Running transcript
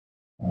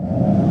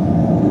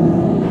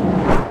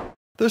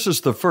This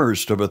is the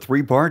first of a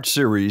three-part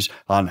series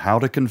on how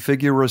to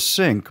configure a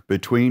sync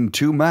between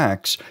two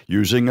Macs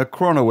using a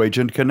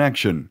ChronoAgent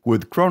connection,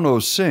 with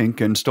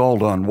ChronoSync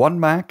installed on one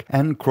Mac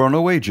and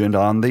ChronoAgent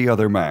on the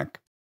other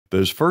Mac.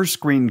 This first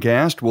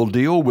screencast will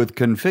deal with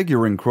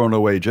configuring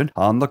ChronoAgent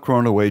on the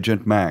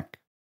ChronoAgent Mac.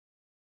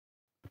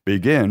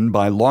 Begin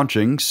by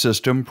launching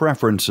System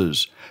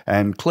Preferences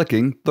and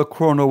clicking the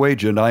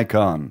ChronoAgent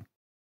icon.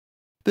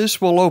 This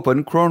will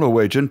open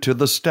ChronoAgent to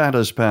the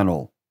Status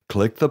panel.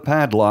 Click the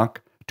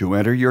padlock to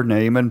enter your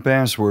name and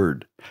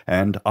password,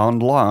 and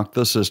unlock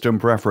the system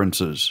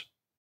preferences.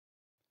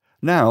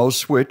 Now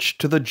switch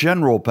to the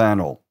General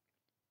panel.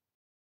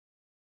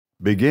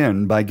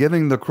 Begin by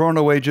giving the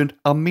ChronoAgent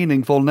a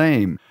meaningful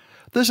name.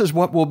 This is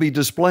what will be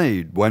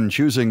displayed when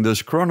choosing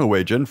this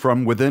ChronoAgent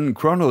from within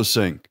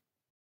ChronoSync.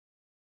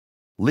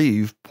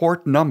 Leave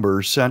port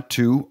number set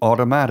to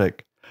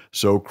Automatic,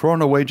 so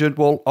ChronoAgent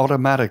will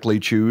automatically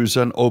choose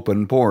an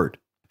open port.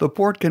 The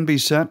port can be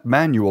set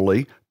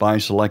manually by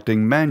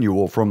selecting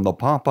Manual from the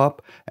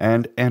pop-up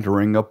and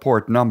entering a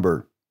port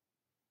number.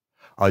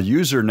 A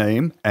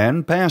username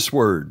and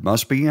password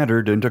must be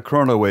entered into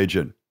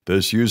ChronoAgent.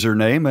 This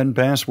username and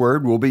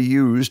password will be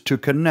used to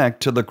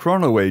connect to the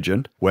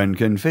ChronoAgent when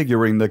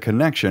configuring the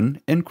connection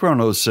in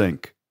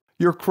ChronoSync.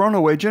 Your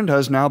ChronoAgent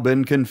has now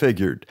been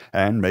configured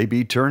and may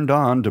be turned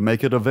on to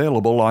make it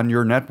available on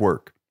your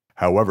network.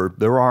 However,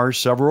 there are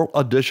several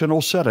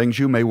additional settings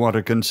you may want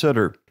to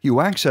consider. You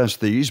access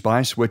these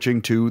by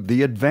switching to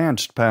the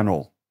Advanced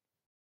panel.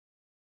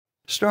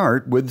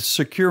 Start with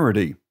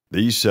Security.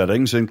 These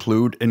settings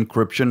include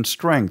encryption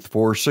strength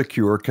for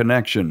secure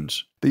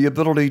connections, the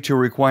ability to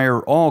require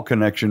all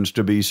connections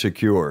to be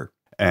secure,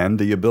 and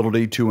the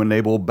ability to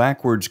enable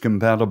backwards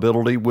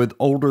compatibility with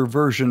older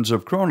versions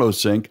of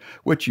ChronoSync,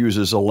 which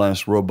uses a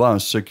less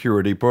robust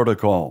security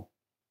protocol.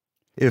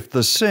 If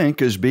the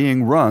sync is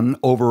being run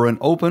over an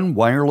open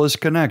wireless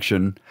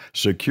connection,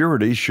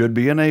 security should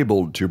be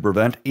enabled to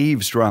prevent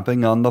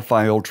eavesdropping on the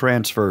file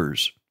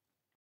transfers.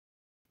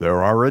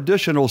 There are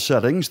additional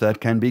settings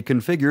that can be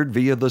configured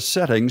via the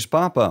Settings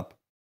pop-up.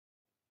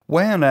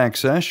 WAN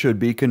access should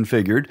be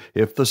configured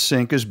if the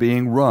sync is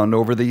being run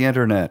over the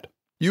Internet.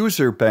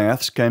 User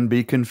paths can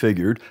be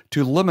configured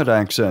to limit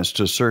access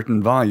to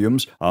certain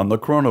volumes on the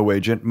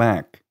ChronoAgent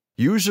Mac.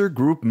 User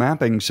group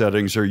mapping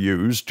settings are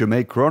used to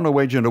make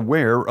ChronoAgent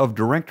aware of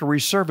directory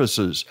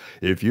services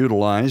if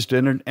utilized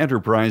in an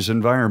enterprise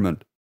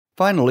environment.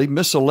 Finally,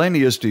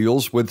 miscellaneous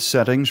deals with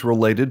settings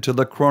related to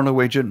the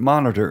ChronoAgent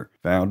monitor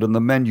found in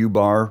the menu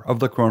bar of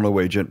the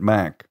ChronoAgent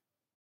Mac.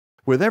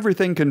 With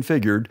everything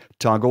configured,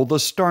 toggle the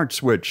Start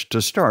switch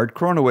to start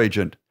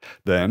ChronoAgent.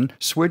 Then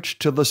switch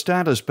to the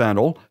Status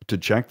panel to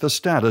check the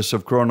status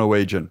of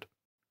ChronoAgent.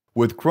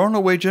 With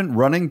ChronoAgent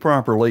running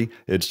properly,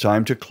 it's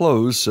time to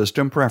close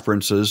System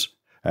Preferences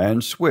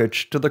and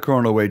switch to the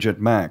ChronoAgent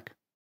Mac.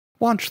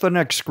 Watch the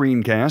next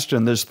screencast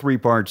in this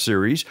three-part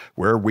series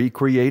where we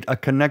create a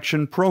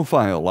connection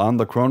profile on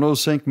the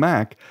ChronoSync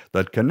Mac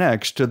that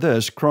connects to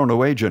this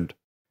ChronoAgent.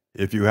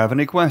 If you have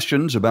any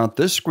questions about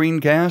this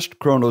screencast,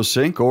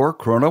 ChronoSync, or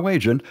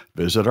ChronoAgent,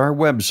 visit our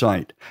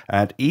website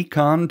at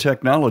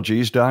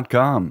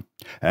econtechnologies.com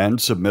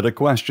and submit a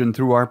question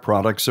through our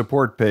product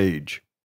support page.